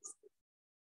pride.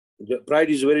 The pride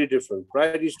is very different.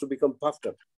 Pride is to become puffed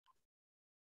up.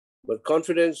 But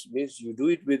confidence means you do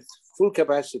it with full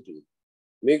capacity.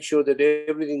 Make sure that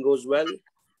everything goes well,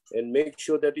 and make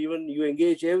sure that even you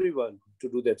engage everyone to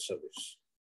do that service.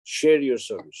 Share your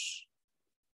service.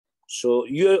 So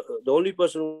you're the only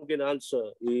person who can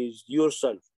answer is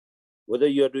yourself, whether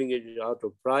you are doing it out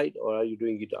of pride or are you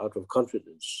doing it out of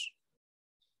confidence.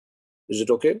 Is it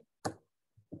okay?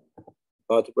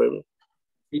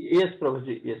 Yes,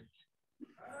 Prabhuji, yes.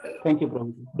 Thank you,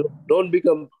 Prabhuji. Don't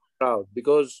become proud,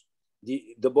 because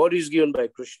the body is given by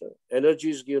Krishna, energy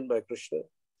is given by Krishna,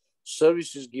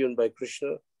 service is given by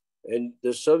Krishna, and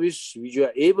the service which you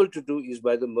are able to do is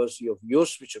by the mercy of your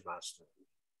spiritual master.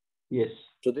 Yes.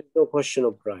 So there's no question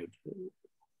of pride.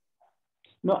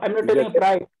 No, I'm not telling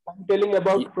pride. I'm telling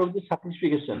about Prabhuji's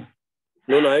satisfaction.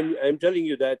 No, I'm telling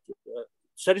you that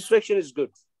satisfaction is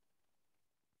good.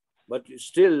 But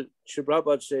still, Sri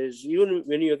Prabhupada says, even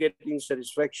when you're getting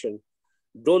satisfaction,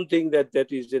 don't think that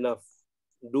that is enough.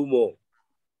 Do more.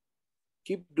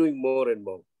 Keep doing more and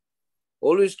more.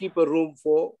 Always keep a room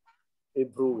for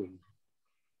improving.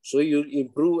 So you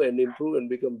improve and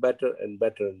become better and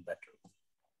better and better.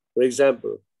 For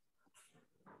example,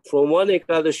 from one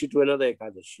Ekadashi to another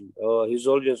Ekadashi, His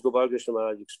Holiness Gopal Krishna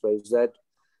Maharaj explains that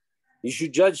you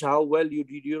should judge how well you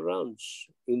did your rounds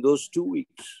in those 2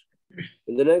 weeks.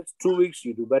 In the next 2 weeks,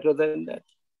 you do better than that.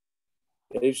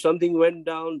 And if something went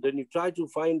down, then you try to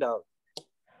find out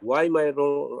why my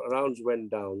rounds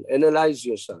went down. Analyze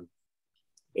yourself,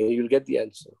 and you'll get the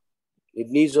answer. It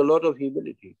needs a lot of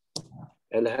humility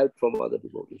and help from other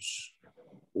devotees.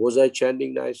 Was I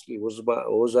chanting nicely?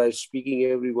 Was I speaking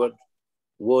every word?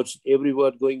 Was every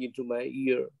word going into my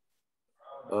ear?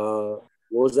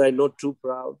 Was I not too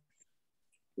proud?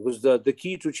 Because the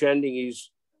key to chanting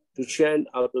is to chant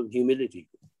out of humility,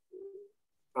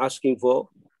 asking for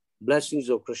blessings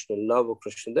of Krishna, love of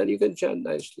Krishna. Then you can chant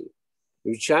nicely.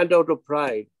 If you chant out of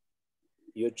pride,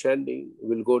 your chanting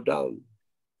will go down.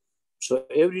 So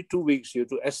every 2 weeks, you have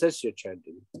to assess your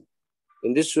chanting.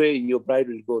 In this way, your pride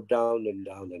will go down and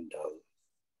down and down.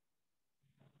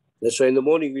 That's why in the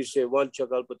morning we say, Vancha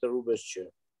kalpatarubhascha.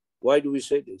 Why do we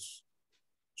say this?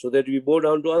 So that we bow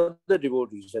down to other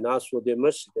devotees and ask for their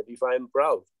mercy, that if I am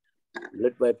proud,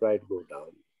 let my pride go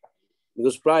down.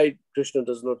 Because pride, Krishna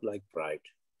does not like pride.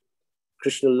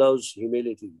 Krishna loves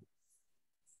humility.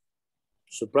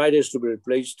 So pride has to be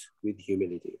replaced with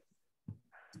humility.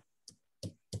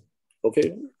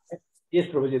 Okay? Yes,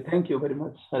 Prabhuji. Thank you very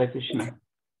much. Hare Krishna.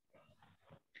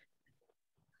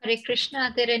 Hare Krishna.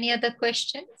 Are there any other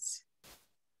questions?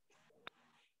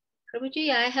 Prabhuji,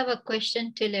 I have a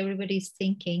question till everybody's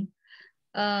thinking.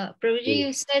 Prabhuji,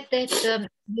 you said that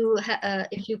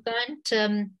if you can't,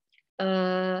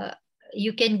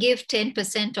 you can give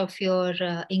 10% of your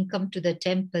income to the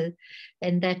temple,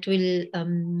 and that will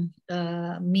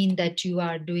mean that you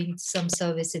are doing some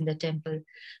service in the temple.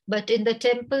 But in the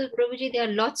temple, Prabhuji, there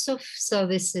are lots of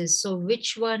services. So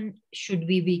which one should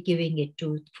we be giving it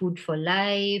to? Food for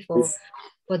life or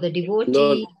for the devotee?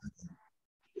 No,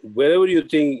 wherever you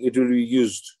think it will be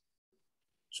used.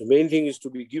 So main thing is to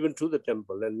be given to the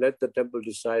temple and let the temple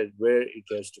decide where it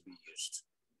has to be used.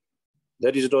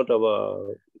 That is not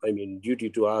our, duty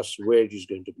to ask where it is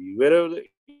going to be. Wherever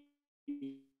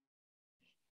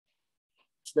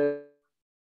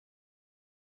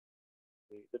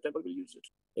the temple will use it.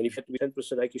 And if you have to be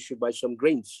 10%, I should buy some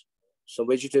grains, some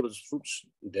vegetables, fruits.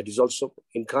 That is also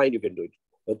in kind, you can do it.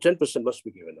 But 10% must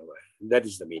be given away. That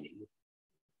is the meaning.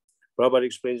 Prabhupada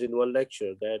explains in one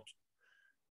lecture that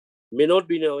may not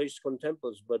be in our ISKCON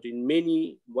temples, but in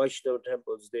many Vaishnava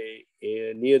temples, they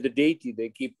near the deity, they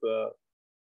keep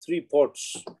 3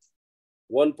 pots.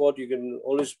 One pot you can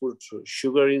always put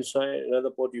sugar inside,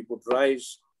 another pot you put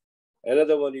rice,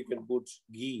 another one you can put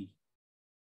ghee.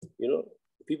 You know,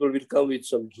 people will come with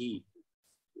some ghee,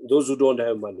 those who don't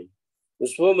have money.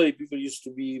 Because formerly people used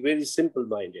to be very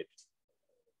simple-minded.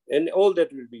 And all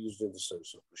that will be used in the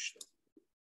service of Krishna.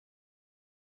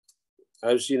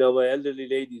 I've seen our elderly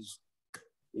ladies,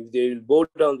 if they will bow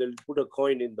down, they'll put a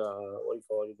coin in the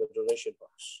donation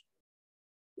box.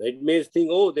 It may think,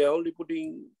 oh, they're only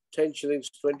putting 10 shillings,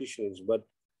 20 shillings, but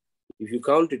if you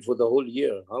count it for the whole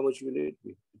year, how much will it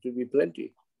be? It will be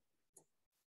plenty.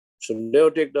 So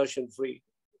never take darshan free.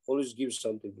 Always give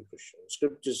something to Krishna.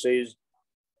 Scripture says,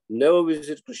 never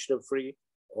visit Krishna free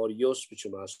or your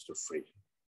spiritual master free.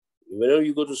 Whenever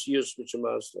you go to see your spiritual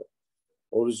master,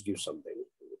 always give something.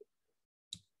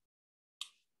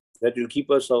 That will keep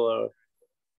us our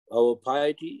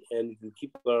piety, and it will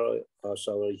keep us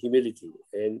our humility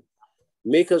and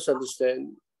make us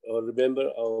understand or remember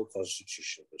our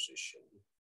constitutional position.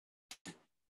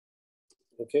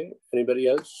 Okay, anybody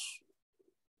else?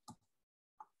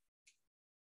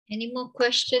 Any more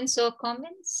questions or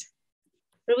comments?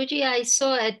 Prabhuji, I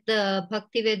saw at the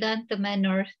Bhaktivedanta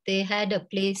Manor, they had a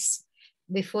place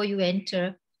before you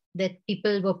enter that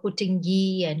people were putting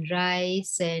ghee and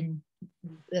rice and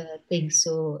things.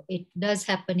 So it does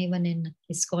happen even in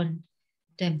ISKCON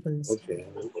temples. Okay,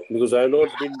 because I have not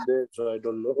been there, so I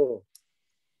don't know.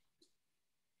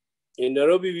 In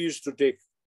Nairobi, we used to take,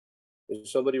 if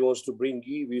somebody wants to bring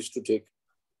ghee, we used to take.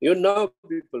 Even now,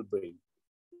 people bring.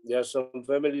 There are some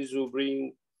families who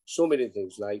bring so many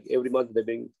things, like every month they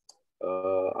bring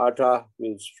atta,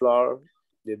 means flour.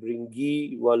 They bring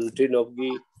ghee, 1 tin of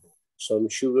ghee, some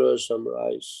sugar, some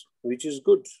rice, which is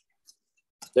good.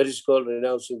 That is called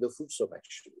renouncing the fruits of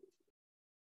action.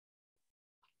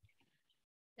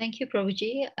 Thank you,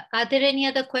 Prabhuji. Are there any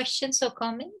other questions or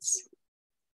comments?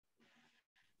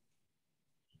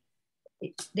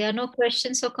 If there are no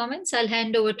questions or comments, I'll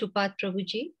hand over to Path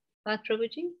Prabhuji. Path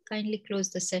Prabhuji, kindly close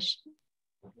the session.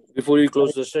 Before we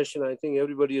close the session, I think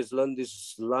everybody has learned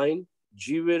this line.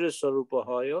 Jivera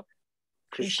Sarupahaya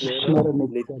Krishnera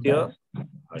Nitya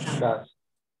Das.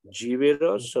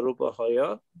 Jivera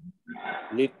Sarupahaya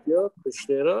Nitya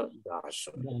Krishnera Das.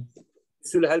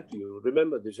 This will help you.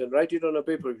 Remember this and write it on a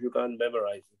paper if you can't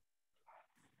memorize it.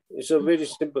 It's a very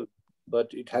simple,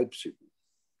 but it helps you.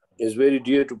 It's very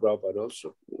dear to Prabhupada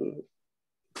also.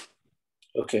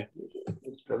 Okay.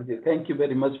 Thank you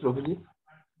very much, Prabhuji.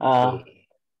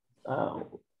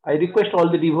 I request all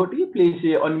the devotees, please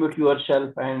unmute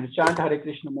yourself and chant Hare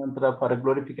Krishna mantra for a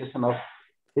glorification of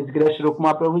His Grace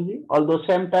Rukma Prabhuji. Although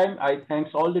same time, I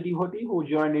thanks all the devotees who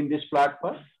joined in this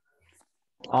platform.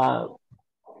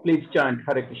 Please chant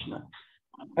Hare Krishna.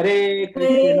 Hare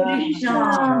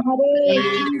Krishna, Hare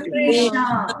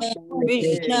Krishna,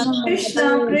 Krishna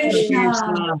Krishna,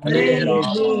 Hare Hare,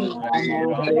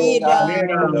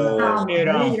 Hare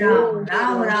Ram,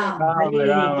 Ram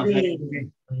Hare Hare.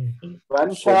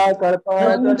 Vansha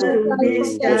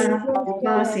Kalpadesha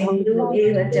Sindhu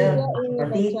Evacha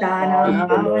Patitanam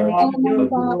Pavanebhyo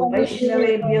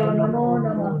Vaishnavebhyo Namo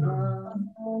Namaha.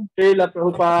 Srila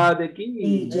Prabhupada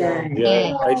ki jai.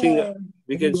 Yeah, I think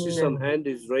we can see some hand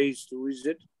is raised. Who is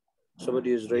it?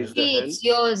 Somebody has raised the hand. It's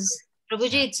yours.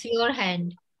 Prabhuji, it's your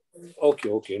hand.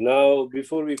 Okay. Now,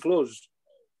 before we close,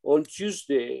 on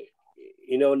Tuesday,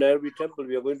 in our Nairobi temple,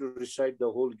 we are going to recite the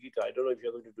whole Gita. I don't know if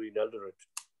you're going to do in Eldoret.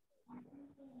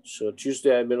 So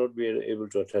Tuesday, I may not be able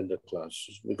to attend the class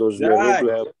because we are going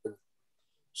to have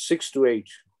 6 to 8,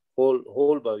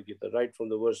 whole Bhagavad Gita, right from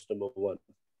the verse number 1.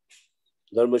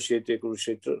 Dharma Shete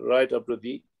Kurukshetra, right up to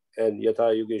the and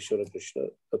Yatha Yogeshwara Krishna,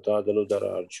 Tata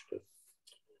Dhanudhara Arjuna.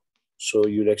 So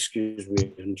you'll excuse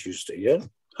me on Tuesday, yeah?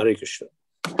 Hare Krishna.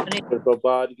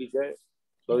 Prabhupada ki jai,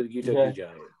 Bhagavad Gita ki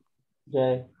jai.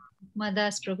 Jai. Rukma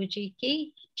Das Prabhuji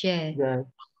ki jai. Jai.